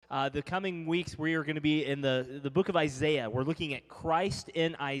The coming weeks, we are going to be in the book of Isaiah. We're looking at Christ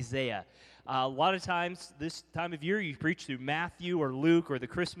in Isaiah. A lot of times, this time of year, you preach through Matthew or Luke or the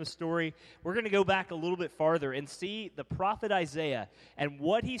Christmas story. We're going to go back a little bit farther and see the prophet Isaiah and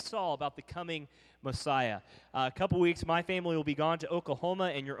what he saw about the coming Messiah. A couple weeks, my family will be gone to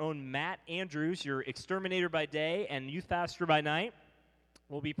Oklahoma, and your own Matt Andrews, your exterminator by day and youth pastor by night,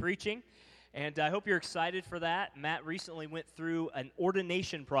 will be preaching. And I hope you're excited for that. Matt recently went through an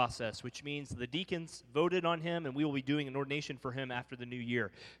ordination process, which means the deacons voted on him, and we will be doing an ordination for him after the new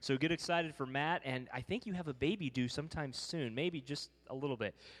year. So get excited for Matt, and I think you have a baby due sometime soon, maybe just a little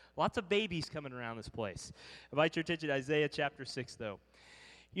bit. Lots of babies coming around this place. Invite your attention to Isaiah chapter 6, though.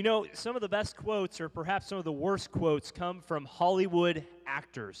 You know, some of the best quotes, or perhaps some of the worst quotes, come from Hollywood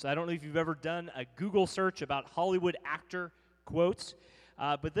actors. I don't know if you've ever done a Google search about Hollywood actor quotes.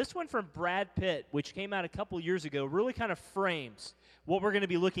 But this one from Brad Pitt, which came out a couple years ago, really kind of frames what we're going to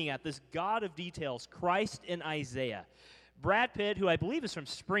be looking at, this God of details, Christ in Isaiah. Brad Pitt, who I believe is from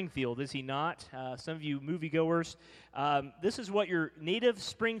Springfield, is he not? Some of you moviegoers. This is what your native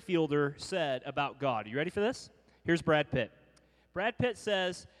Springfielder said about God. Are you ready for this? Here's Brad Pitt. Brad Pitt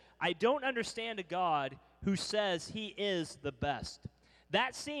says, "I don't understand a God who says he is the best.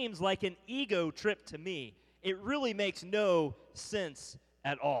 That seems like an ego trip to me. It really makes no sense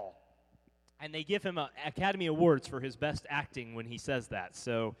at all." And they give him Academy Awards for his best acting when he says that.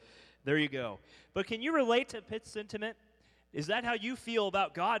 So there you go. But can you relate to Pitt's sentiment? Is that how you feel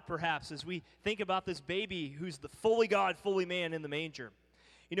about God, perhaps, as we think about this baby who's the fully God, fully man in the manger?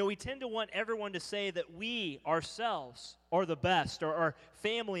 You know, we tend to want everyone to say that we ourselves are the best, or our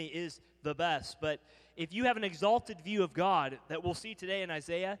family is the best. But if you have an exalted view of God that we'll see today in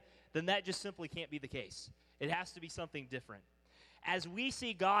Isaiah, then that just simply can't be the case. It has to be something different. As we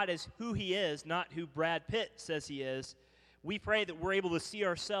see God as who he is, not who Brad Pitt says he is, we pray that we're able to see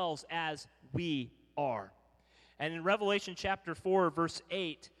ourselves as we are. And in Revelation chapter 4, verse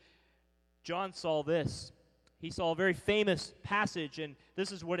 8, John saw this. He saw a very famous passage, and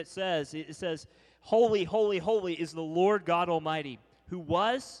this is what it says. It says, "Holy, holy, holy is the Lord God Almighty, who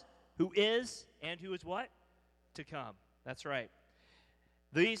was, who is, and who is what? To come." That's right.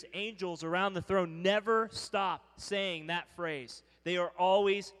 These angels around the throne never stop saying that phrase. They are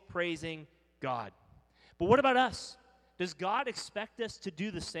always praising God. But what about us? Does God expect us to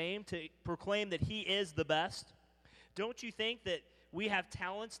do the same, to proclaim that he is the best? Don't you think that we have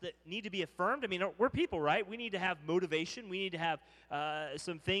talents that need to be affirmed? I mean, we're people, right? We need to have motivation. We need to have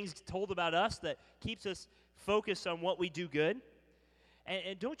some things told about us that keeps us focused on what we do good.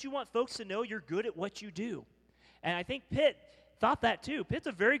 And don't you want folks to know you're good at what you do? And I think Pitt thought that too. Pitt's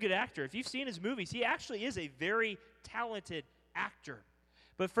a very good actor. If you've seen his movies, he actually is a very talented actor.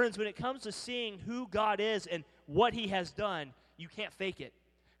 But friends, when it comes to seeing who God is and what he has done, you can't fake it,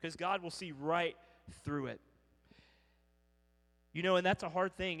 because God will see right through it. You know, and that's a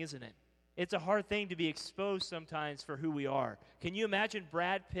hard thing, isn't it? It's a hard thing to be exposed sometimes for who we are. Can you imagine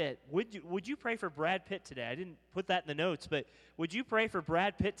Brad Pitt? Would you pray for Brad Pitt today? I didn't put that in the notes, but would you pray for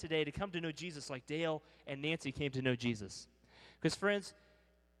Brad Pitt today to come to know Jesus like Dale and Nancy came to know Jesus? Because, friends,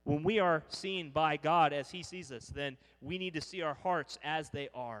 when we are seen by God as he sees us, then we need to see our hearts as they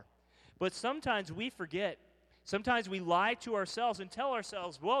are. But sometimes we forget. Sometimes we lie to ourselves and tell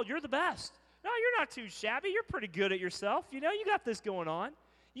ourselves, well, you're the best. No, you're not too shabby. You're pretty good at yourself. You know, you got this going on.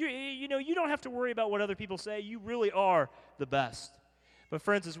 You know, you don't have to worry about what other people say. You really are the best. But,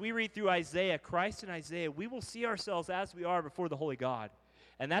 friends, as we read through Isaiah, Christ in Isaiah, we will see ourselves as we are before the Holy God.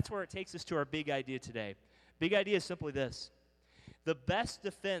 And that's where it takes us to our big idea today. Big idea is simply this. The best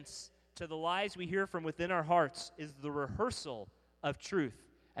defense to the lies we hear from within our hearts is the rehearsal of truth.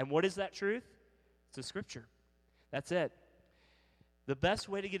 And what is that truth? It's the Scripture. That's it. The best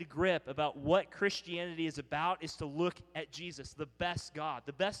way to get a grip about what Christianity is about is to look at Jesus, the best God.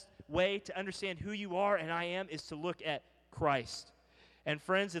 The best way to understand who you are and I am is to look at Christ. And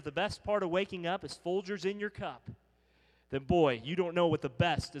friends, if the best part of waking up is Folgers in your cup, then boy, you don't know what the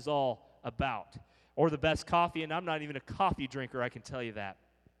best is all about. Or the best coffee, and I'm not even a coffee drinker, I can tell you that.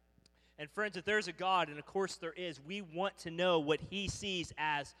 And friends, if there's a God, and of course there is, we want to know what he sees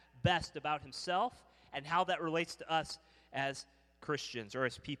as best about himself and how that relates to us as Christians or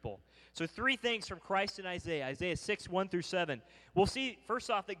as people. So 3 things from Christ in Isaiah. Isaiah 6, 1 through 7. We'll see, first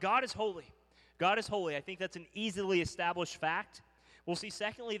off, that God is holy. God is holy. I think that's an easily established fact. We'll see,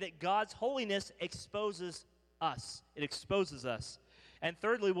 secondly, that God's holiness exposes us. It exposes us. And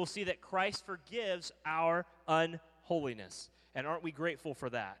thirdly, we'll see that Christ forgives our unholiness. And aren't we grateful for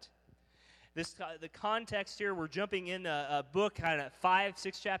that? The context here, we're jumping in a book kind of 5,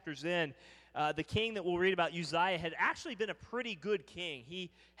 6 chapters in. the king that we'll read about, Uzziah, had actually been a pretty good king.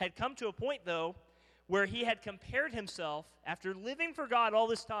 He had come to a point, though, where he had compared himself, after living for God all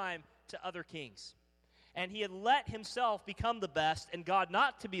this time, to other kings. And he had let himself become the best and God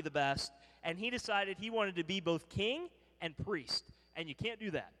not to be the best, and he decided he wanted to be both king and priest. And you can't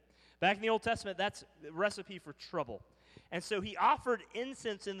do that. Back in the Old Testament, that's a recipe for trouble. And so he offered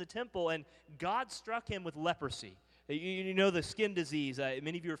incense in the temple, and God struck him with leprosy. You know the skin disease.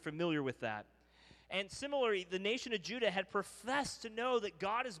 Many of you are familiar with that. And similarly, the nation of Judah had professed to know that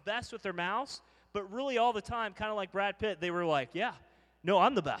God is best with their mouths, but really all the time, kind of like Brad Pitt, they were like, yeah, no,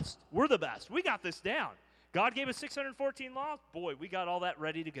 I'm the best. We're the best. We got this down. God gave us 614 laws. Boy, we got all that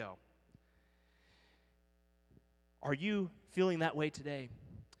ready to go. Are you feeling that way today?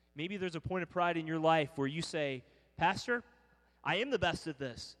 Maybe there's a point of pride in your life where you say, Pastor, I am the best at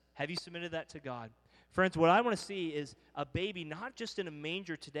this. Have you submitted that to God? Friends, what I want to see is a baby not just in a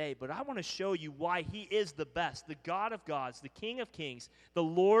manger today, but I want to show you why he is the best, the God of gods, the King of kings, the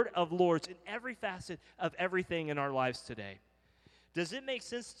Lord of lords in every facet of everything in our lives today. Does it make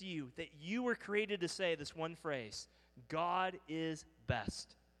sense to you that you were created to say this one phrase, God is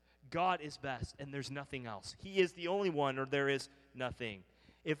best? God is best, and there's nothing else. He is the only one, or there is nothing.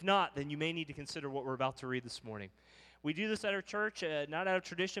 If not, then you may need to consider what we're about to read this morning. We do this at our church, not out of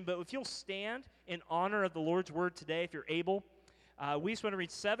tradition, but if you'll stand in honor of the Lord's word today, if you're able, we just want to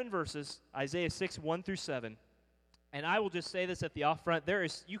read 7 verses, Isaiah 6, 1 through 7. And I will just say this at the off front.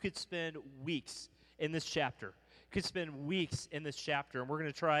 You could spend weeks in this chapter. You could spend weeks in this chapter, and we're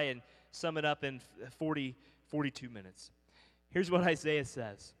going to try and sum it up in 42 minutes. Here's what Isaiah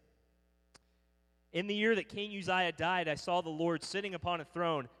says. In the year that King Uzziah died, I saw the Lord sitting upon a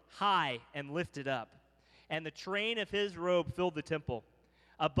throne, high and lifted up, and the train of his robe filled the temple.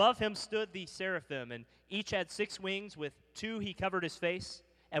 Above him stood the seraphim, and each had 6 wings. With 2 he covered his face,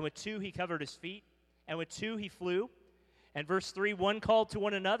 and with 2 he covered his feet, and with 2 he flew. And verse 3, one called to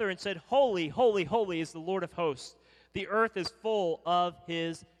one another and said, Holy, holy, holy is the Lord of hosts. The earth is full of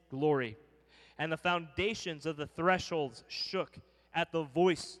his glory. And the foundations of the thresholds shook at the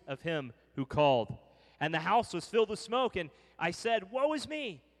voice of him who called. And the house was filled with smoke, and I said, Woe is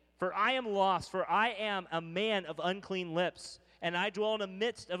me, for I am lost, for I am a man of unclean lips, and I dwell in the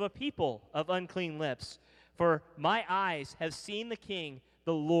midst of a people of unclean lips. For my eyes have seen the King,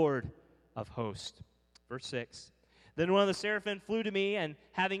 the Lord of hosts. Verse 6. Then one of the seraphim flew to me, and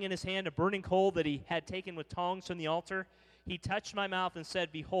having in his hand a burning coal that he had taken with tongs from the altar, he touched my mouth and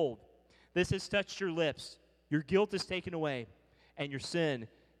said, Behold, this has touched your lips. Your guilt is taken away, and your sin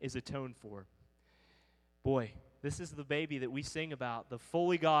is atoned for. Boy, this is the baby that we sing about, the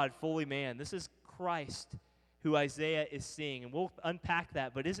fully God, fully man. This is Christ who Isaiah is seeing, and we'll unpack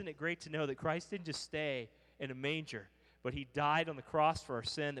that, but isn't it great to know that Christ didn't just stay in a manger, but he died on the cross for our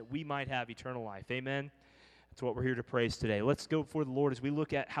sin that we might have eternal life. Amen? That's what we're here to praise today. Let's go before the Lord as we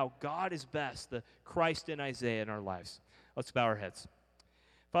look at how God is best, the Christ in Isaiah in our lives. Let's bow our heads.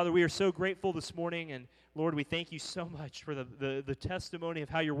 Father, we are so grateful this morning, and Lord, we thank you so much for the testimony of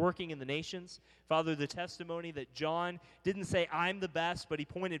how you're working in the nations. Father, the testimony that John didn't say, I'm the best, but he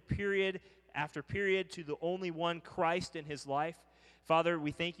pointed period after period to the only one, Christ, in his life. Father,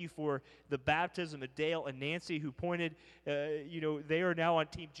 we thank you for the baptism of Dale and Nancy who pointed, they are now on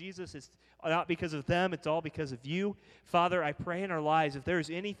Team Jesus. It's not because of them, it's all because of you. Father, I pray in our lives, if there's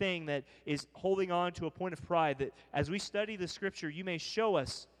anything that is holding on to a point of pride, that as we study the Scripture, you may show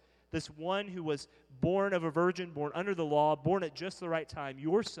us this one who was born of a virgin, born under the law, born at just the right time,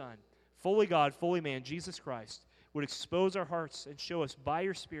 your Son, fully God, fully man, Jesus Christ, would expose our hearts and show us by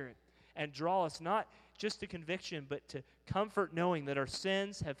your Spirit and draw us not just to conviction, but to comfort knowing that our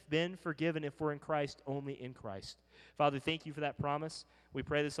sins have been forgiven if we're in Christ, only in Christ. Father, thank you for that promise. We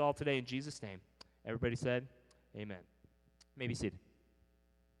pray this all today in Jesus' name. Everybody said, amen. You may be seated.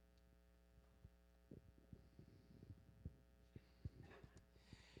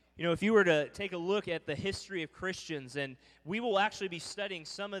 You know, if you were to take a look at the history of Christians, and we will actually be studying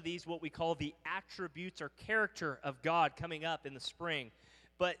some of these, what we call the attributes or character of God coming up in the spring.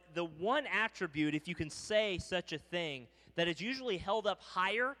 But the one attribute, if you can say such a thing, that is usually held up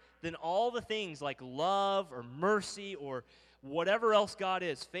higher than all the things like love or mercy or whatever else God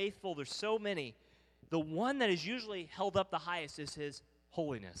is, faithful, there's so many. The one that is usually held up the highest is his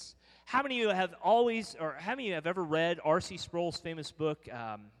holiness. How many of you have ever read R.C. Sproul's famous book,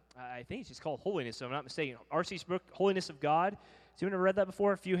 I think it's just called Holiness, so I'm not mistaken. R.C.'s book, Holiness of God. Has anyone ever read that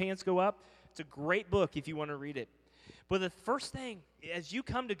before? A few hands go up. It's a great book if you want to read it. But the first thing, as you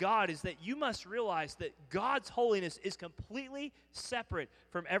come to God, is that you must realize that God's holiness is completely separate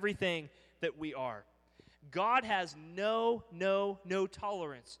from everything that we are. God has no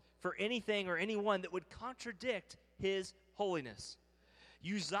tolerance for anything or anyone that would contradict his holiness.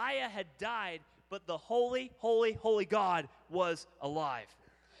 Uzziah had died, but the holy, holy, holy God was alive.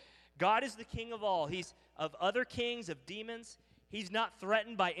 God is the king of all. He's of other kings, of demons. He's not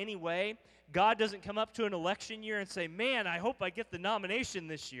threatened by any way. God doesn't come up to an election year and say, man, I hope I get the nomination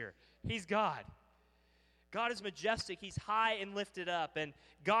this year. He's God. God is majestic. He's high and lifted up. And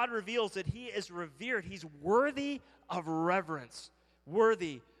God reveals that he is revered. He's worthy of reverence.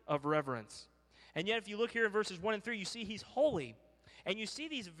 Worthy of reverence. And yet if you look here in verses 1 and 3, you see he's holy. And you see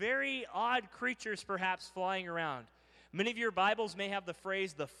these very odd creatures perhaps flying around. Many of your Bibles may have the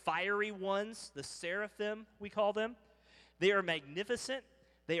phrase, the fiery ones, the seraphim, we call them. They are magnificent.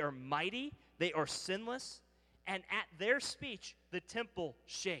 They are mighty. They are sinless. And at their speech, the temple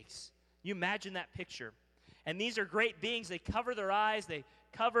shakes. You imagine that picture. And these are great beings. They cover their eyes. They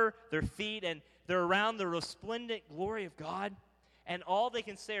cover their feet. And they're around the resplendent glory of God. And all they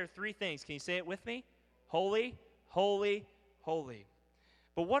can say are three things. Can you say it with me? Holy, holy, holy.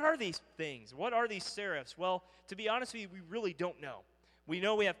 But what are these things? What are these seraphs? Well, to be honest with you, we really don't know. We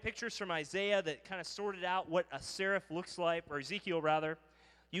know we have pictures from Isaiah that kind of sorted out what a seraph looks like, or Ezekiel rather.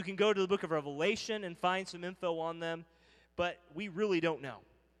 You can go to the book of Revelation and find some info on them, but we really don't know.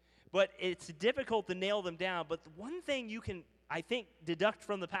 But it's difficult to nail them down. But the one thing you can, I think, deduct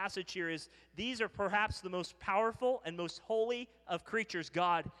from the passage here is these are perhaps the most powerful and most holy of creatures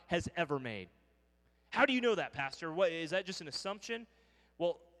God has ever made. How do you know that, Pastor? What, is that just an assumption?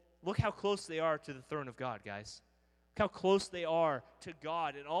 Well, look how close they are to the throne of God, guys. Look how close they are to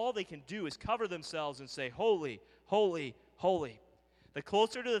God, and all they can do is cover themselves and say, holy, holy, holy. They're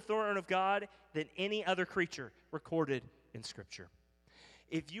closer to the throne of God than any other creature recorded in Scripture.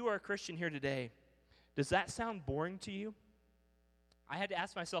 If you are a Christian here today, does that sound boring to you? I had to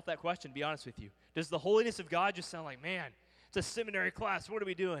ask myself that question, to be honest with you. Does the holiness of God just sound like, man, it's a seminary class, what are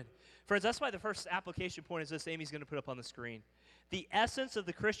we doing? Friends, that's why the first application point is this Amy's going to put up on the screen. The essence of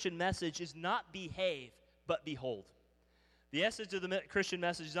the Christian message is not behave, but behold. The essence of the Christian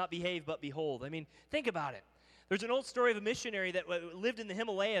message is not behave, but behold. I mean, think about it. There's an old story of a missionary that lived in the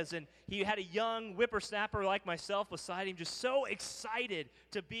Himalayas, and he had a young whippersnapper like myself beside him, just so excited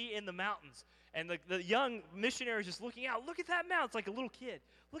to be in the mountains. And the young missionary is just looking out. Look at that mountain. It's like a little kid.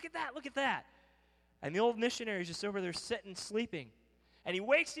 Look at that. Look at that. And the old missionary is just over there sitting, sleeping. And he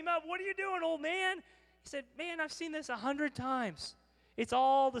wakes him up. What are you doing, old man? He said, man, I've seen this 100 times. It's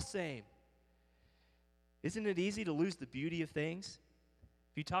all the same. Isn't it easy to lose the beauty of things?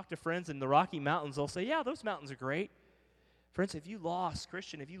 If you talk to friends in the Rocky Mountains, they'll say, yeah, those mountains are great. Friends, have you lost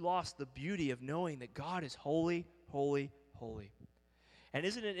the beauty of knowing that God is holy, holy, holy? And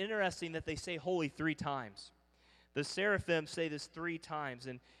isn't it interesting that they say holy 3 times? The seraphim say this 3 times,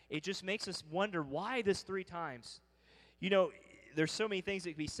 and it just makes us wonder why this 3 times. You know, there's so many things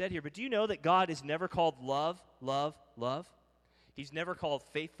that can be said here, but do you know that God is never called love, love, love? He's never called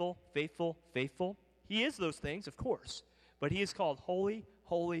faithful, faithful, faithful. He is those things, of course, but he is called holy,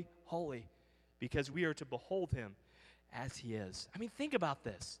 holy, holy, because we are to behold him as he is. I mean, think about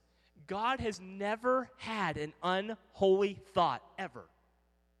this. God has never had an unholy thought, ever.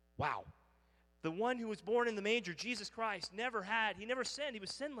 Wow. The one who was born in the manger, Jesus Christ, he never sinned. He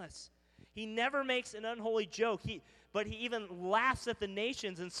was sinless. He never makes an unholy joke. But he even laughs at the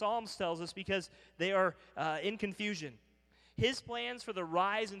nations, and Psalms tells us, because they are in confusion. His plans for the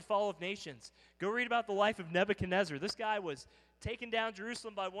rise and fall of nations. Go read about the life of Nebuchadnezzar. This guy was taken down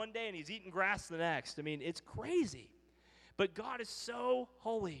Jerusalem by one day, and he's eating grass the next. I mean, it's crazy. But God is so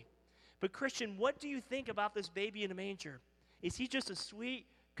holy. But Christian, what do you think about this baby in a manger? Is he just a sweet,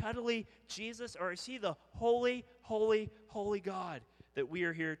 cuddly Jesus, or is he the holy, holy, holy God that we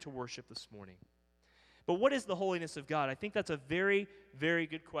are here to worship this morning? But what is the holiness of God? I think that's a very, very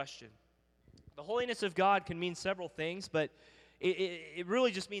good question. The holiness of God can mean several things, but it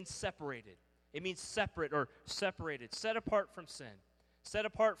really just means separated. It means separate or separated, set apart from sin, set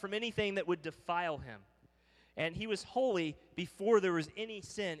apart from anything that would defile him. And he was holy before there was any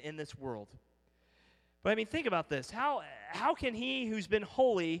sin in this world. But I mean, think about this. How can he who's been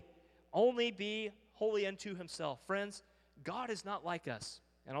holy only be holy unto himself? Friends, God is not like us.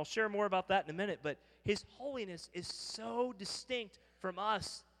 And I'll share more about that in a minute, but his holiness is so distinct from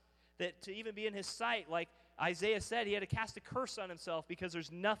us that to even be in his sight, like Isaiah said, he had to cast a curse on himself because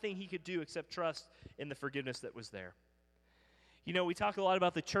there's nothing he could do except trust in the forgiveness that was there. You know, we talk a lot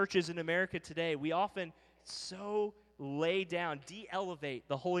about the churches in America today. We often so lay down, de-elevate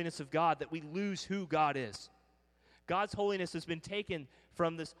the holiness of God that we lose who God is. God's holiness has been taken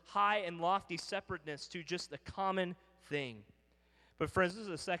from this high and lofty separateness to just a common thing. But friends, this is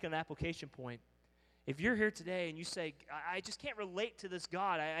a second application point. If you're here today and you say, I just can't relate to this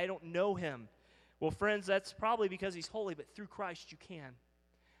God, I don't know him. Well, friends, that's probably because he's holy, but through Christ you can.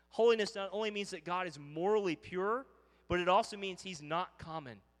 Holiness not only means that God is morally pure, but it also means he's not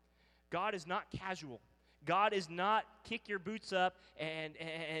common. God is not casual. God is not kick your boots up and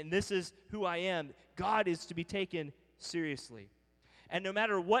this is who I am. God is to be taken seriously. And no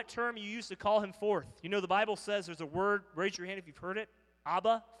matter what term you use to call him forth, you know the Bible says there's a word, raise your hand if you've heard it,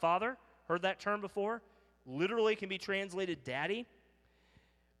 Abba, Father. Heard that term before? Literally can be translated daddy.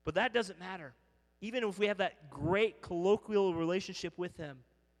 But that doesn't matter. Even if we have that great colloquial relationship with him,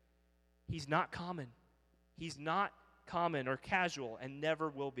 he's not common. He's not common or casual and never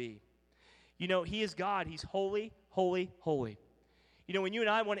will be. You know, he is God. He's holy, holy, holy. You know, when you and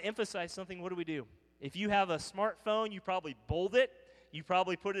I want to emphasize something, what do? If you have a smartphone, you probably bold it. You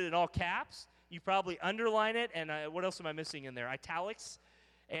probably put it in all caps. You probably underline it. And what else am I missing in there? Italics.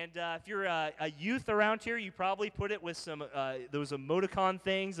 And if you're a youth around here, you probably put it with some those emoticon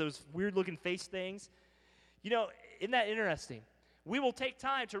things, those weird-looking face things. You know, isn't that interesting? We will take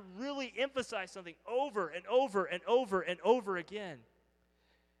time to really emphasize something over and over and over and over again.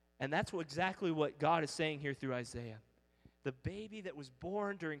 And that's exactly what God is saying here through Isaiah. The baby that was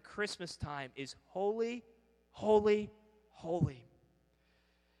born during Christmas time is holy, holy, holy.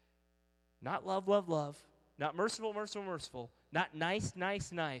 Not love, love, love. Not merciful, merciful, merciful. Not nice,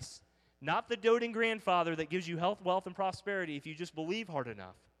 nice, nice. Not the doting grandfather that gives you health, wealth, and prosperity if you just believe hard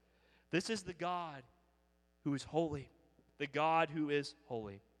enough. This is the God who is holy. The God who is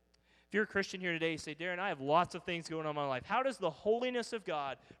holy. If you're a Christian here today, you say, Darren, I have lots of things going on in my life. How does the holiness of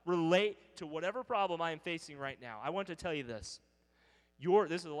God relate to whatever problem I am facing right now? I want to tell you this.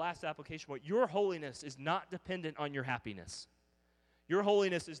 This is the last application point. Your holiness is not dependent on your happiness. Your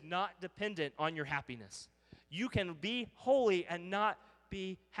holiness is not dependent on your happiness. You can be holy and not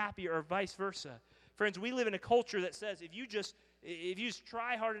be happy, or vice versa. Friends, we live in a culture that says if you just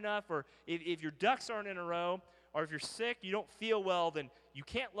try hard enough, or if your ducks aren't in a row, or if you're sick, you don't feel well, then you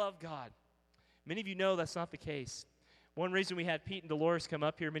can't love God. Many of you know that's not the case. One reason we had Pete and Dolores come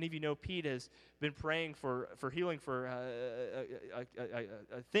up here, many of you know Pete has been praying for healing for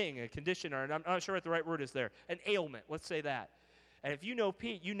a condition, or I'm not sure what the right word is there, an ailment, let's say that. And if you know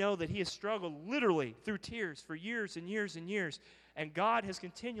Pete, you know that he has struggled literally through tears for years and years and years. And God has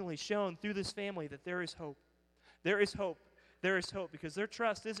continually shown through this family that there is hope. There is hope. There is hope, because their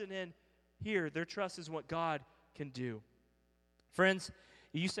trust isn't in here. Their trust is what God can do. Friends,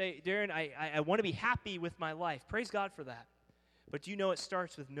 you say, Darren, I want to be happy with my life. Praise God for that. But you know it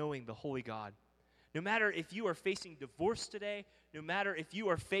starts with knowing the holy God. No matter if you are facing divorce today, no matter if you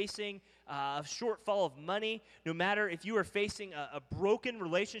are facing a shortfall of money, no matter if you are facing a broken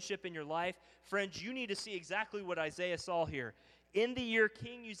relationship in your life, friends, you need to see exactly what Isaiah saw here. In the year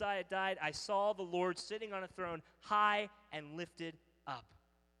King Uzziah died, I saw the Lord sitting on a throne, high and lifted up.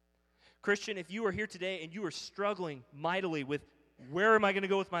 Christian, if you are here today and you are struggling mightily with where am I going to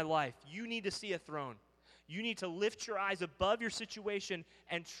go with my life, you need to see a throne. You need to lift your eyes above your situation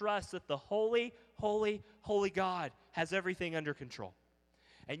and trust that the holy, holy, holy God has everything under control.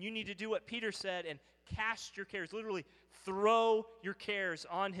 And you need to do what Peter said and cast your cares, literally throw your cares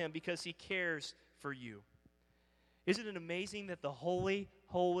on him, because he cares for you. Isn't it amazing that the holy,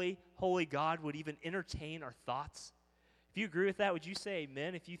 holy, holy God would even entertain our thoughts? If you agree with that, would you say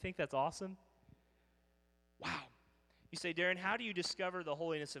amen if you think that's awesome? Wow. You say, Darren, how do you discover the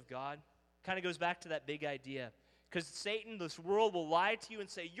holiness of God? Kind of goes back to that big idea. Because Satan, this world, will lie to you and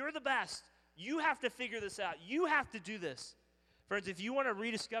say, you're the best. You have to figure this out. You have to do this. Friends, if you want to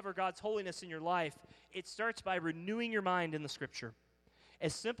rediscover God's holiness in your life, it starts by renewing your mind in the Scripture.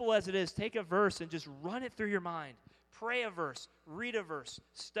 As simple as it is, take a verse and just run it through your mind. Pray a verse, read a verse,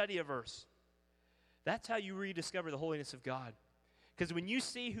 study a verse. That's how you rediscover the holiness of God. Because when you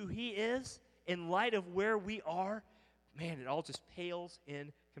see who he is, in light of where we are, man, it all just pales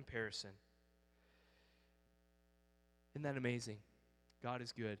in comparison. Isn't that amazing? God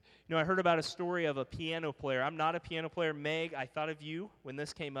is good. You know, I heard about a story of a piano player. I'm not a piano player. Meg, I thought of you when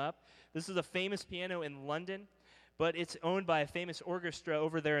this came up. This is a famous piano in London, but it's owned by a famous orchestra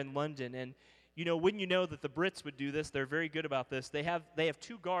over there in London. And, you know, wouldn't you know that the Brits would do this? They're very good about this. They have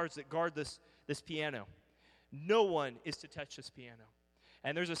two guards that guard this piano. No one is to touch this piano.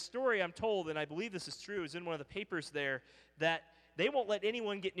 And there's a story I'm told, and I believe this is true, is in one of the papers there, that they won't let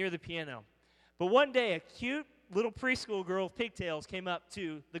anyone get near the piano. But one day, a cute little preschool girl with pigtails came up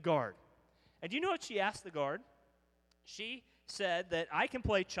to the guard. And do you know what she asked the guard? She said that I can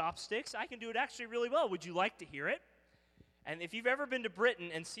play chopsticks. I can do it actually really well. Would you like to hear it? And if you've ever been to Britain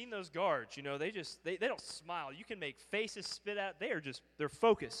and seen those guards, you know, they don't smile. You can make faces spit out. They're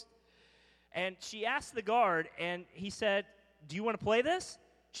focused. And she asked the guard, and he said, "Do you want to play this?"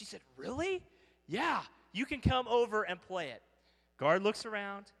 She said, "Really? Yeah, you can come over and play it." Guard looks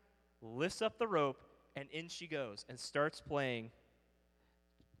around, lifts up the rope, and in she goes and starts playing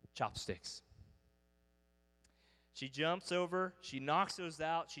Chopsticks. She jumps over, she knocks those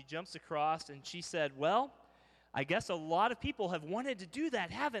out, she jumps across, and she said, "Well, I guess a lot of people have wanted to do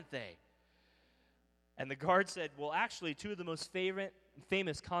that, haven't they?" And the guard said, "Well, actually, two of the most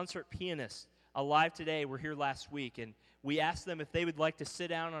famous concert pianists alive today were here last week, and we asked them if they would like to sit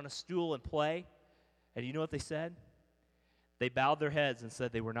down on a stool and play." And you know what they said? They bowed their heads and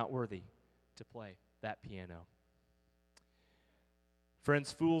said they were not worthy to play that piano.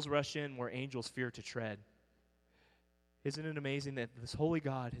 Friends, fools rush in where angels fear to tread. Isn't it amazing that this holy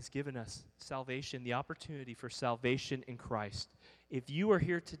God has given us salvation, the opportunity for salvation in Christ? If you are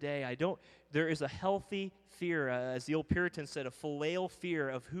here today, there is a healthy fear, as the old Puritans said, a filial fear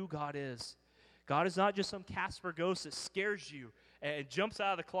of who God is. God is not just some Casper ghost that scares you and jumps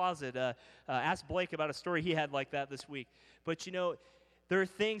out of the closet. Ask Blake about a story he had like that this week. But there are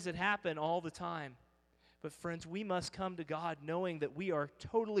things that happen all the time. But friends, we must come to God knowing that we are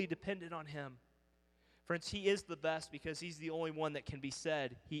totally dependent on Him. Friends, He is the best because He's the only one that can be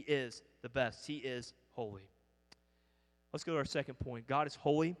said He is the best. He is holy. Let's go to our second point. God is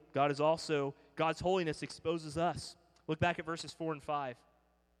holy. God's holiness exposes us. Look back at verses 4 and 5.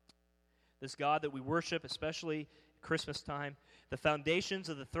 This God that we worship, especially Christmas time, the foundations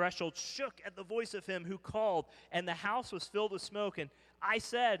of the threshold shook at the voice of Him who called, and the house was filled with smoke. And I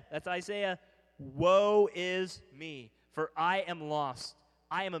said, that's Isaiah, "Woe is me, for I am lost.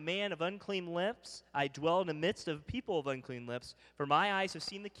 I am a man of unclean lips. I dwell in the midst of people of unclean lips, for my eyes have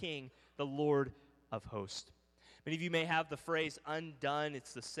seen the King, the Lord of hosts." Many of you may have the phrase undone.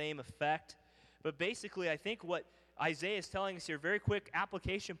 It's the same effect. But basically, I think what Isaiah is telling us here, very quick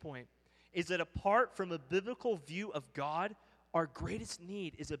application point, is that apart from a biblical view of God, our greatest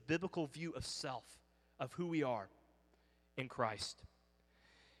need is a biblical view of self, of who we are in Christ.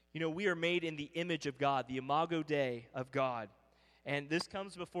 We are made in the image of God, the imago Dei of God. And this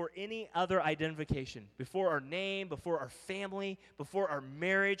comes before any other identification, before our name, before our family, before our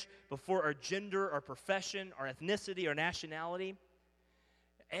marriage, before our gender, our profession, our ethnicity, our nationality.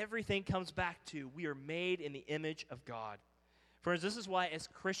 Everything comes back to we are made in the image of God. Friends, this is why as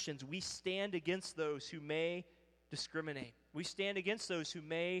Christians we stand against those who may discriminate. We stand against those who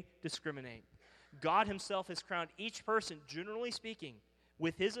may discriminate. God Himself has crowned each person, generally speaking,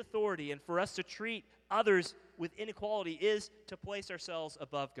 with His authority, and for us to treat others with inequality is to place ourselves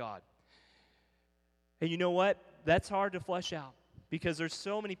above God. And you know what? That's hard to flesh out because there's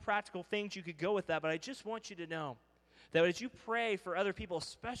so many practical things you could go with that, but I just want you to know that as you pray for other people,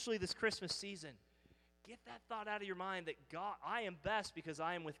 especially this Christmas season, get that thought out of your mind that God, I am best because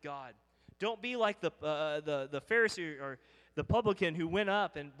I am with God. Don't be like the Pharisee or the publican who went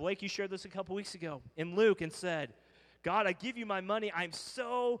up, and Blake, you shared this a couple weeks ago, in Luke and said, "God, I give you my money. I'm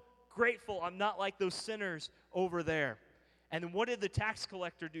so grateful I'm not like those sinners over there." And then what did the tax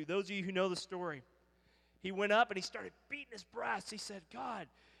collector do? Those of you who know the story. He went up and he started beating his breast. He said, "God,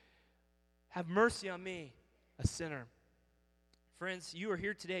 have mercy on me, a sinner." Friends, you are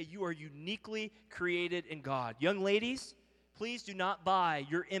here today. You are uniquely created in God. Young ladies, please do not buy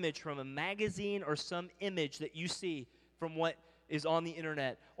your image from a magazine or some image that you see from what is on the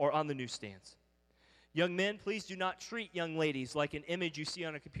internet or on the newsstands. Young men, please do not treat young ladies like an image you see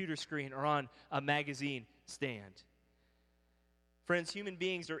on a computer screen or on a magazine stand. Friends, human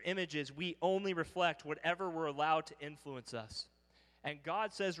beings are images. We only reflect whatever we're allowed to influence us. And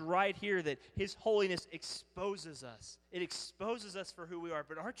God says right here that His holiness exposes us. It exposes us for who we are.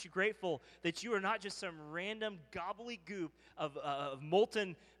 But aren't you grateful that you are not just some random gobbledygook of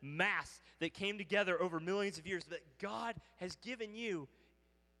molten mass that came together over millions of years, that God has given you,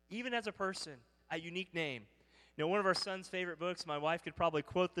 even as a person, a unique name. One of our son's favorite books, my wife could probably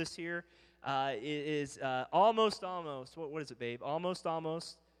quote this here, is Almost, what is it, babe? Almost,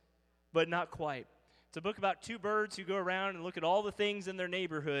 but not quite. It's a book about two birds who go around and look at all the things in their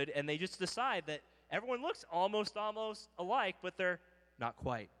neighborhood, and they just decide that everyone looks almost alike, but they're not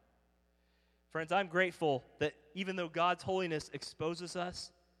quite. Friends, I'm grateful that even though God's holiness exposes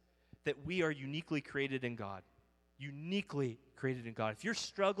us, that we are uniquely created in God. Uniquely created in God. If you're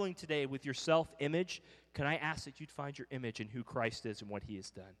struggling today with your self-image, can I ask that you'd find your image in who Christ is and what He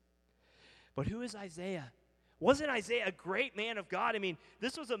has done? But who is Isaiah? Wasn't Isaiah a great man of God? I mean,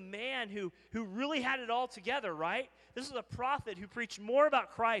 this was a man who really had it all together, right? This is a prophet who preached more about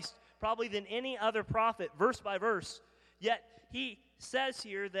Christ probably than any other prophet, verse by verse. Yet he says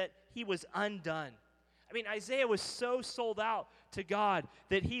here that he was undone. I mean, Isaiah was so sold out to God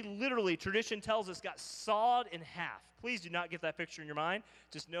that he literally, tradition tells us, got sawed in half. Please do not get that picture in your mind.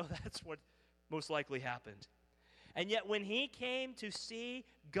 Just know that's what most likely happened. And yet when he came to see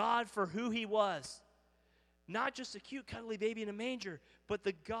God for who he was, not just a cute, cuddly baby in a manger, but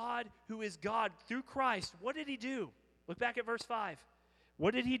the God who is God through Christ, what did he do? Look back at verse 5.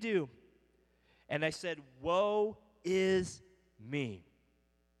 What did he do? And I said, woe is me.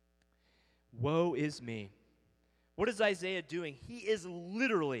 Woe is me. What is Isaiah doing? He is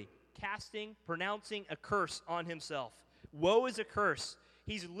literally pronouncing a curse on himself. Woe is a curse.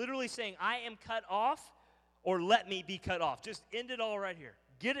 He's literally saying, I am cut off, or let me be cut off. Just end it all right here.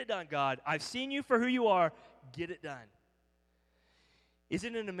 Get it done, God. I've seen you for who you are. Get it done.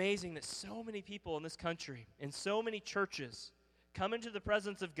 Isn't it amazing that so many people in this country, in so many churches, come into the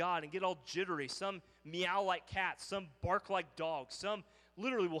presence of God and get all jittery? Some meow like cats, some bark like dogs, some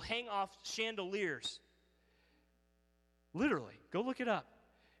literally will hang off chandeliers. Literally. Go look it up.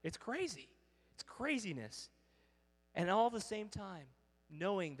 It's crazy. It's craziness. And all at the same time,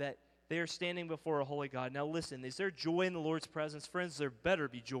 knowing that they are standing before a holy God. Now listen, is there joy in the Lord's presence? Friends, there better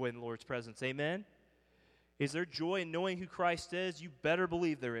be joy in the Lord's presence. Amen? Is there joy in knowing who Christ is? You better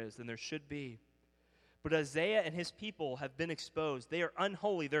believe there is, and there should be. But Isaiah and his people have been exposed. They are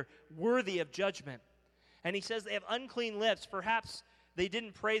unholy. They're worthy of judgment. And he says they have unclean lips. Perhaps they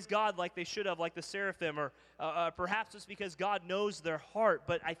didn't praise God like they should have, like the seraphim, or perhaps it's because God knows their heart.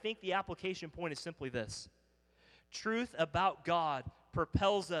 But I think the application point is simply this. Truth about God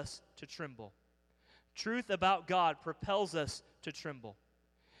propels us to tremble. Truth about God propels us to tremble.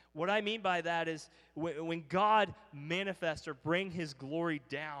 What I mean by that is when God manifests or bring his glory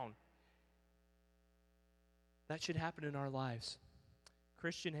down, that should happen in our lives.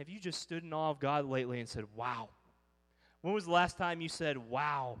 Christian, have you just stood in awe of God lately and said, wow? When was the last time you said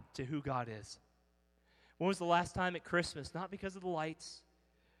wow to who God is? When was the last time at Christmas? Not because of the lights,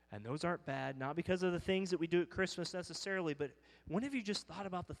 and those aren't bad, not because of the things that we do at Christmas necessarily, but when have you just thought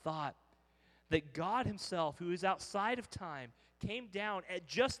about the thought that God himself, who is outside of time, came down at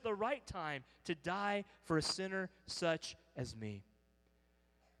just the right time to die for a sinner such as me?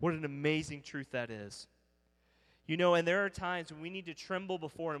 What an amazing truth that is. You know, and there are times when we need to tremble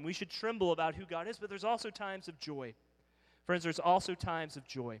before him. We should tremble about who God is, but there's also times of joy. Friends, there's also times of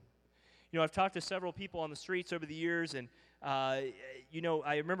joy. You know, I've talked to several people on the streets over the years, and, you know,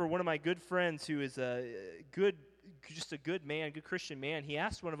 I remember one of my good friends who is just a good man, good Christian man. He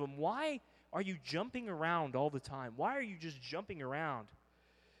asked one of them, why are you jumping around all the time? Why are you just jumping around?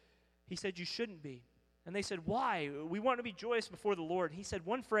 He said, you shouldn't be. And they said, why? We want to be joyous before the Lord. And he said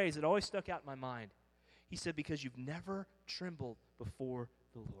one phrase that always stuck out in my mind. He said, because you've never trembled before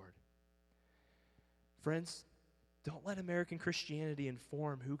the Lord. Friends, don't let American Christianity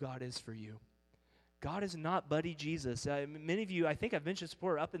inform who God is for you. God is not Buddy Jesus. Many of you, I think I've mentioned this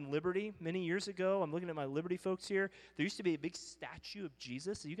before, up in Liberty many years ago. I'm looking at my Liberty folks here. There used to be a big statue of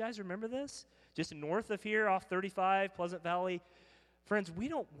Jesus. Do you guys remember this? Just north of here, off 35, Pleasant Valley. Friends, we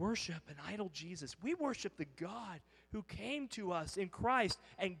don't worship an idol Jesus. We worship the God who came to us in Christ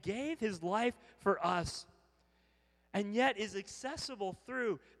and gave his life for us, and yet is accessible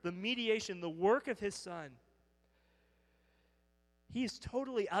through the mediation, the work of his Son. He is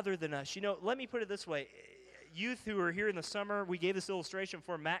totally other than us. You know, let me put it this way. Youth who are here in the summer, we gave this illustration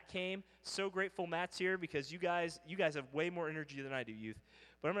before Matt came. So grateful Matt's here because you guys have way more energy than I do, youth.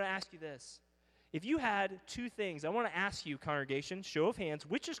 But I'm going to ask you this. If you had two things, I want to ask you, congregation, show of hands,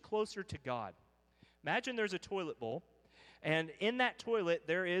 which is closer to God? Imagine there's a toilet bowl, and in that toilet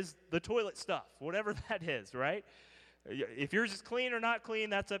there is the toilet stuff, whatever that is, right? If yours is clean or not clean,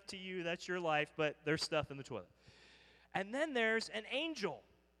 that's up to you. That's your life, but there's stuff in the toilet. And then there's an angel.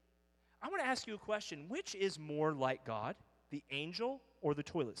 I want to ask you a question. Which is more like God, the angel or the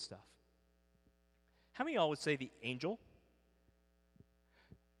toilet stuff? How many of y'all would say the angel?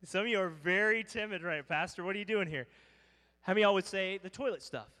 Some of you are very timid, right? Pastor, what are you doing here? How many of y'all would say the toilet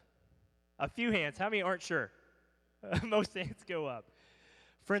stuff? A few hands. How many aren't sure? Most hands go up.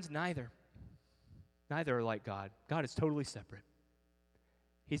 Friends, neither. Neither are like God. God is totally separate.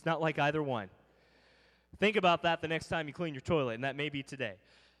 He's not like either one. Think about that the next time you clean your toilet, and that may be today.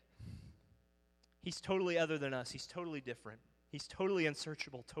 He's totally other than us. He's totally different. He's totally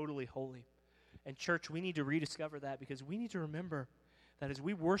unsearchable, totally holy. And church, we need to rediscover that because we need to remember that as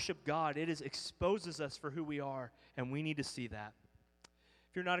we worship God, it exposes us for who we are, and we need to see that.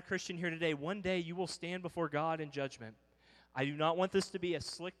 If you're not a Christian here today, one day you will stand before God in judgment. I do not want this to be a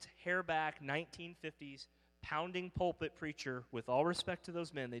slicked, hair-back, 1950s, pounding pulpit preacher. With all respect to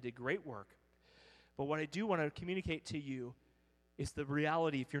those men, they did great work. But what I do want to communicate to you is the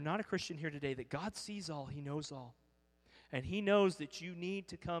reality, if you're not a Christian here today, that God sees all, He knows all. And He knows that you need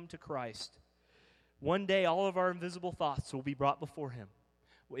to come to Christ. One day, all of our invisible thoughts will be brought before Him.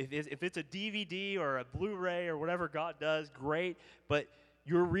 If it's a DVD or a Blu-ray or whatever God does, great. But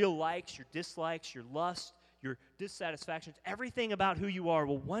your real likes, your dislikes, your lust, your dissatisfactions, everything about who you are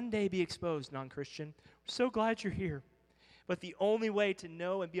will one day be exposed, non-Christian. We're so glad you're here. But the only way to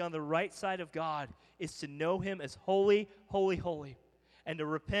know and be on the right side of God is to know Him as holy, holy, holy, and to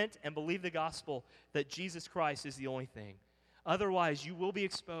repent and believe the gospel that Jesus Christ is the only thing. Otherwise, you will be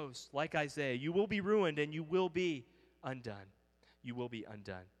exposed, like Isaiah. You will be ruined, and you will be undone. You will be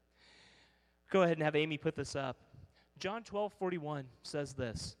undone. Go ahead and have Amy put this up. John 12:41 says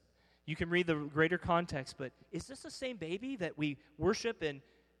this. You can read the greater context, but is this the same baby that we worship in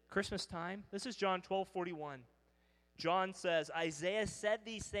Christmas time? This is John 12:41. John says, Isaiah said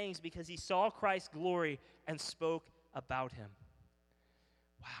these things because he saw Christ's glory and spoke about Him.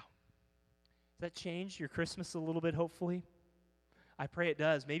 Wow. Does that change your Christmas a little bit, hopefully? I pray it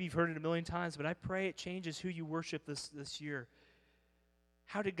does. Maybe you've heard it a million times, but I pray it changes who you worship this year.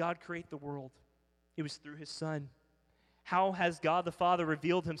 How did God create the world? It was through His Son. How has God the Father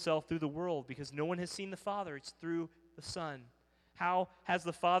revealed Himself through the world? Because no one has seen the Father. It's through the Son. How has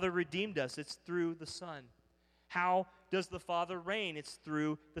the Father redeemed us? It's through the Son. How does the Father reign? It's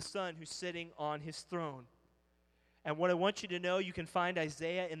through the Son who's sitting on His throne. And what I want you to know, you can find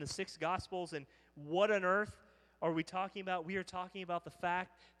Isaiah in the 6 Gospels. And what on earth are we talking about? We are talking about the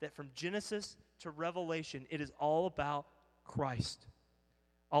fact that from Genesis to Revelation, it is all about Christ.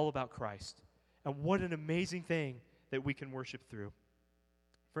 All about Christ. And what an amazing thing that we can worship through.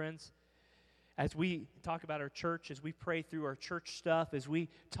 Friends, as we talk about our church, as we pray through our church stuff, as we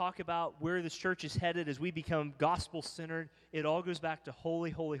talk about where this church is headed, as we become gospel-centered, it all goes back to holy,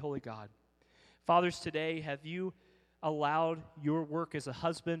 holy, holy God. Fathers, today, have you allowed your work as a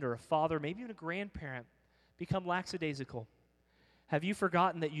husband or a father, maybe even a grandparent, become lackadaisical? Have you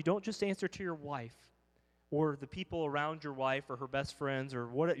forgotten that you don't just answer to your wife or the people around your wife or her best friends or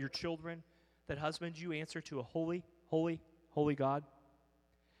your children, that husbands, you answer to a holy, holy, holy God?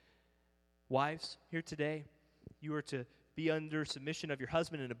 Wives, here today, you are to be under submission of your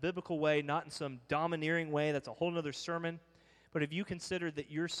husband in a biblical way, not in some domineering way. That's a whole other sermon. But have you considered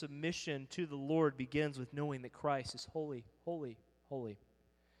that your submission to the Lord begins with knowing that Christ is holy, holy, holy?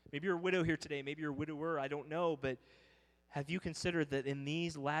 Maybe you're a widow here today. Maybe you're a widower. I don't know. But have you considered that in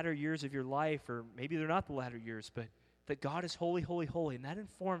these latter years of your life, or maybe they're not the latter years, but that God is holy, holy, holy, and that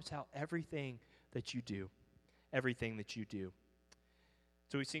informs how everything that you do.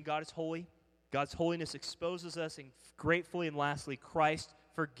 So we've seen God is holy. God's holiness exposes us, and gratefully and lastly, Christ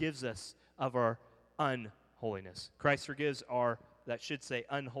forgives us of our unholiness. Christ forgives our, that should say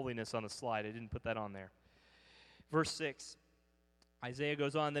unholiness on the slide. I didn't put that on there. Verse 6, Isaiah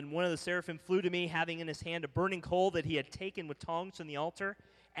goes on, Then one of the seraphim flew to me, having in his hand a burning coal that he had taken with tongs from the altar,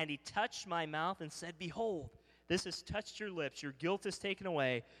 and he touched my mouth and said, Behold, this has touched your lips. Your guilt is taken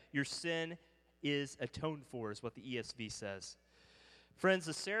away. Your sin is atoned for, is what the ESV says. Friends,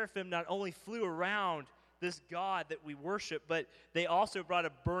 the seraphim not only flew around this God that we worship, but they also brought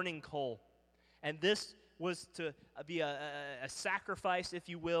a burning coal. And this was to be a sacrifice, if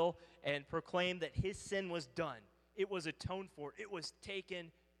you will, and proclaim that his sin was done. It was atoned for. It was taken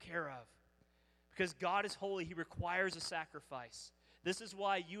care of. Because God is holy, He requires a sacrifice. This is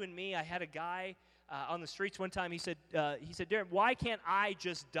why you and me, I had a guy on the streets one time, he said, Darren, why can't I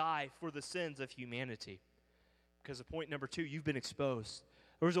just die for the sins of humanity? Because of point number 2, you've been exposed.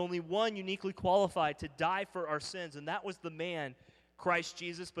 There was only one uniquely qualified to die for our sins, and that was the man, Christ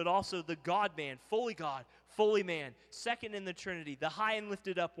Jesus, but also the God-man, fully God, fully man, second in the Trinity, the high and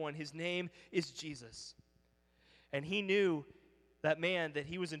lifted up one. His name is Jesus. And he knew, that man, that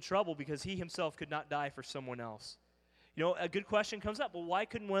he was in trouble because he himself could not die for someone else. You know, a good question comes up. Well, why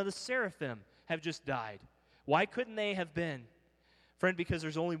couldn't one of the seraphim have just died? Why couldn't they have been? Friend, because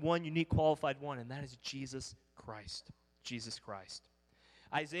there's only one unique qualified one, and that is Jesus Christ. Jesus Christ.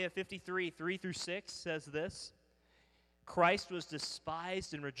 Isaiah 53, 3-6 says this, Christ was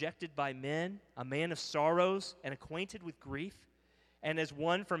despised and rejected by men, a man of sorrows and acquainted with grief. And as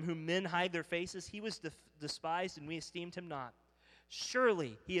one from whom men hide their faces, he was despised, and we esteemed him not.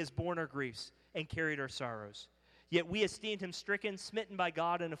 Surely he has borne our griefs and carried our sorrows. Yet we esteemed him stricken, smitten by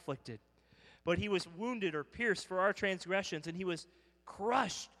God, and afflicted. But he was wounded or pierced for our transgressions, and he was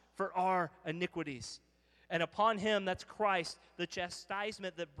crushed for our iniquities. And upon him, that's Christ, the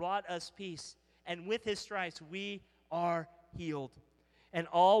chastisement that brought us peace. And with his stripes we are healed. And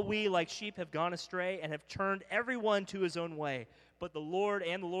all we like sheep have gone astray and have turned everyone to his own way. But the Lord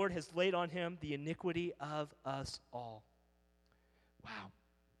has laid on him the iniquity of us all. Wow.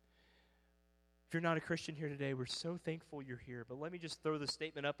 If you're not a Christian here today, we're so thankful you're here. But let me just throw the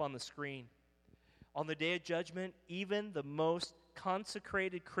statement up on the screen. On the day of judgment, even the most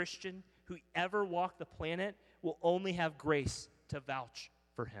consecrated Christian who ever walked the planet will only have grace to vouch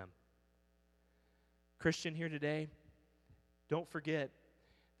for him. Christian here today, don't forget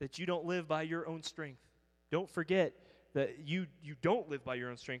that you don't live by your own strength. Don't forget that you don't live by your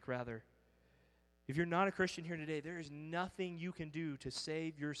own strength, rather. If you're not a Christian here today, there is nothing you can do to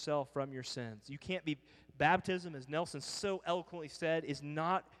save yourself from your sins. You can't be. Baptism, as Nelson so eloquently said, is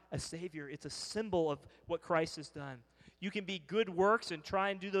not a savior. It's a symbol of what Christ has done. You can be good works and try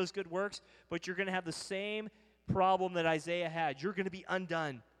and do those good works, but you're going to have the same problem that Isaiah had. You're going to be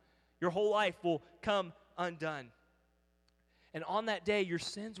undone. Your whole life will come undone. And on that day, your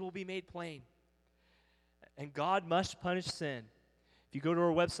sins will be made plain. And God must punish sin. If you go to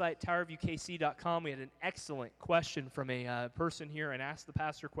our website, towerviewkc.com, we had an excellent question from a person here and asked the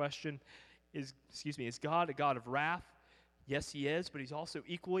pastor question, is God a God of wrath? Yes, he is, but he's also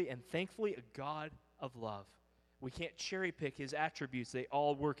equally and thankfully a God of love. We can't cherry pick his attributes. They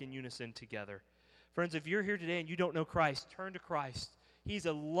all work in unison together. Friends, if you're here today and you don't know Christ, turn to Christ. He's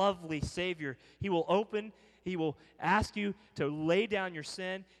a lovely Savior. He will ask you to lay down your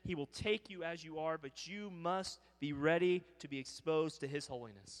sin. He will take you as you are, but you must be ready to be exposed to his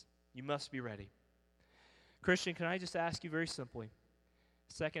holiness. You must be ready. Christian, can I just ask you very simply,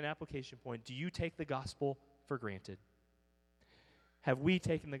 second application point, do you take the gospel for granted? Have we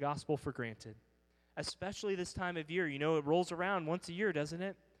taken the gospel for granted? Especially this time of year. You know, it rolls around once a year, doesn't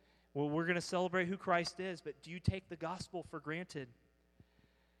it? Well, we're going to celebrate who Christ is, but do you take the gospel for granted?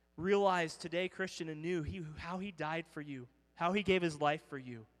 Realize today, Christian, anew, how he died for you, how he gave his life for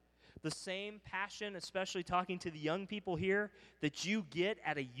you. The same passion, especially talking to the young people here, that you get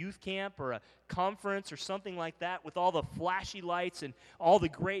at a youth camp or a conference or something like that with all the flashy lights and all the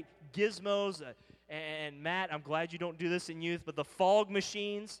great gizmos. And Matt, I'm glad you don't do this in youth, but the fog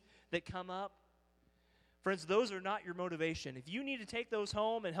machines that come up. Friends, those are not your motivation. If you need to take those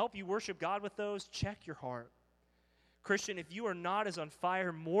home and help you worship God with those, check your heart. Christian, if you are not as on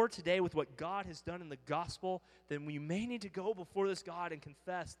fire more today with what God has done in the gospel, then you may need to go before this God and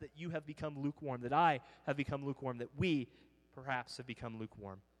confess that you have become lukewarm, that I have become lukewarm, that we perhaps have become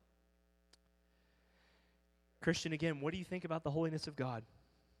lukewarm. Christian, again, what do you think about the holiness of God?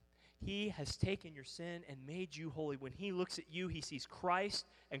 He has taken your sin and made you holy. When he looks at you, he sees Christ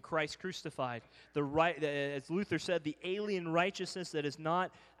and Christ crucified. As Luther said, the alien righteousness that is not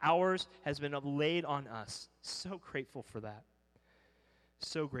ours has been laid on us. So grateful for that.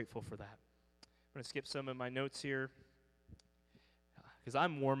 So grateful for that. I'm going to skip some of my notes here because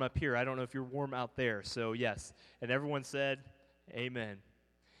I'm warm up here. I don't know if you're warm out there. So yes. And everyone said, amen.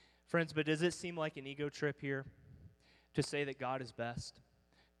 Friends, but does it seem like an ego trip here to say that God is best?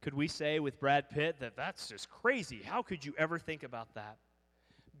 Could we say with Brad Pitt that that's just crazy? How could you ever think about that?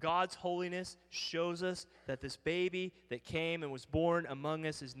 God's holiness shows us that this baby that came and was born among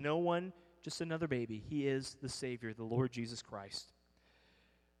us is no one, just another baby. He is the Savior, the Lord Jesus Christ.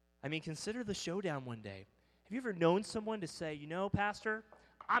 I mean, consider the showdown one day. Have you ever known someone to say, you know, Pastor,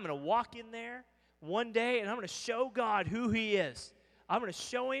 I'm going to walk in there one day and I'm going to show God who he is. I'm going to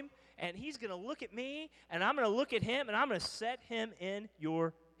show him and he's going to look at me and I'm going to look at him and I'm going to set him in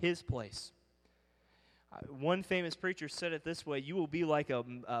his place. One famous preacher said it this way: you will be like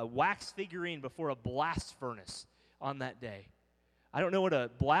a wax figurine before a blast furnace on that day. I don't know what a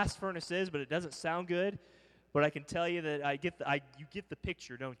blast furnace is, but it doesn't sound good. But I can tell you that you get the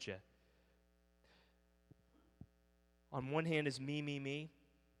picture, don't you? On one hand is me.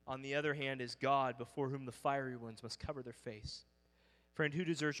 On the other hand is God, before whom the fiery ones must cover their face. Friend, who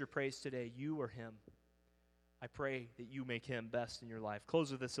deserves your praise today, you or him? I pray that you make him best in your life.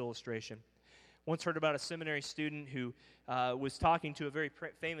 Close with this illustration. Once heard about a seminary student who was talking to a very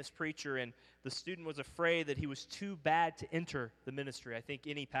famous preacher, and the student was afraid that he was too bad to enter the ministry. I think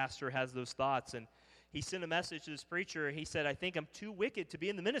any pastor has those thoughts. And he sent a message to this preacher. He said, I think I'm too wicked to be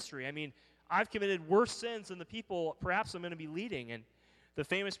in the ministry. I mean, I've committed worse sins than the people perhaps I'm going to be leading. And the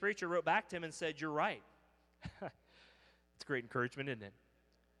famous preacher wrote back to him and said, you're right. It's great encouragement, isn't it?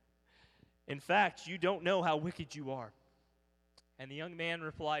 In fact, you don't know how wicked you are. And the young man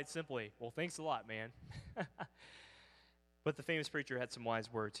replied simply, well, thanks a lot, man. But the famous preacher had some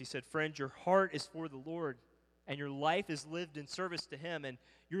wise words. He said, friend, your heart is for the Lord, and your life is lived in service to him, and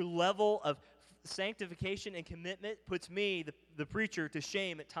your level of sanctification and commitment puts me, the preacher, to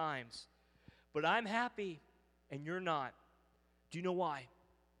shame at times. But I'm happy, and you're not. Do you know why?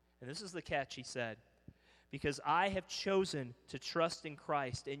 And this is the catch, he said. Because I have chosen to trust in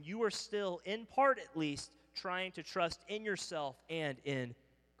Christ, and you are still, in part at least, trying to trust in yourself and in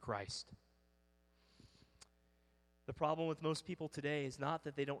Christ. The problem with most people today is not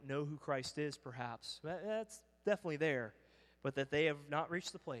that they don't know who Christ is, perhaps. That's definitely there. But that they have not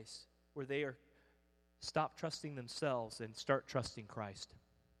reached the place where they are stop trusting themselves and start trusting Christ.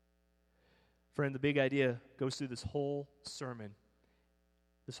 Friend, the big idea goes through this whole sermon.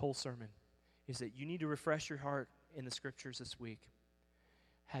 This whole sermon is that you need to refresh your heart in the Scriptures this week.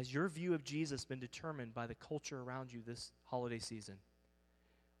 Has your view of Jesus been determined by the culture around you this holiday season?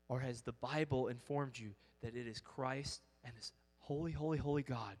 Or has the Bible informed you that it is Christ and this holy, holy, holy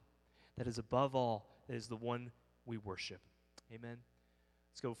God that is above all, that is the one we worship? Amen.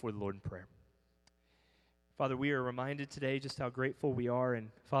 Let's go before the Lord in prayer. Father, we are reminded today just how grateful we are, and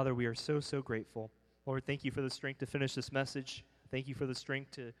Father, we are so, so grateful. Lord, thank you for the strength to finish this message. Thank you for the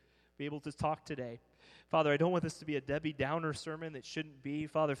strength to be able to talk today. Father, I don't want this to be a Debbie Downer sermon that shouldn't be.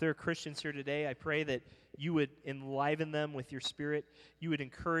 Father, if there are Christians here today, I pray that you would enliven them with your Spirit. You would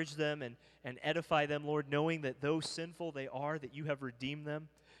encourage them and edify them, Lord, knowing that though sinful they are, that you have redeemed them.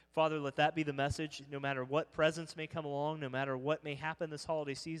 Father, let that be the message, no matter what presents may come along, no matter what may happen this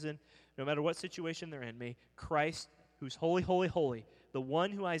holiday season, no matter what situation they're in, may Christ, who's holy, holy, holy, the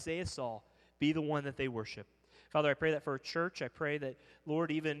one who Isaiah saw, be the one that they worship. Father, I pray that for our church. I pray that, Lord,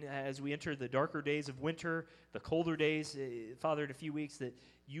 even as we enter the darker days of winter, the colder days, Father, in a few weeks, that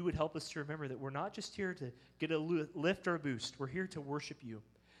you would help us to remember that we're not just here to get a lift or a boost. We're here to worship you.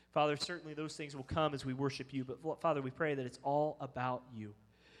 Father, certainly those things will come as we worship you, but Father, we pray that it's all about you.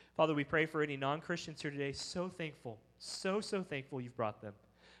 Father, we pray for any non-Christians here today. So thankful, so thankful you've brought them.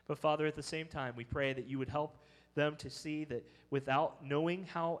 But Father, at the same time, we pray that you would help them to see that without knowing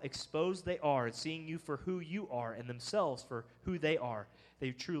how exposed they are and seeing you for who you are and themselves for who they are,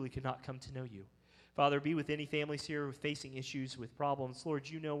 they truly cannot come to know you. Father, be with any families here who are facing issues with problems. Lord,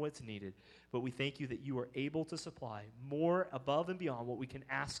 you know what's needed, but we thank you that you are able to supply more above and beyond what we can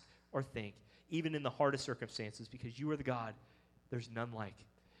ask or think, even in the hardest circumstances, because you are the God there's none like.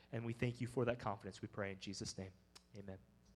 And we thank you for that confidence. We pray in Jesus' name. Amen.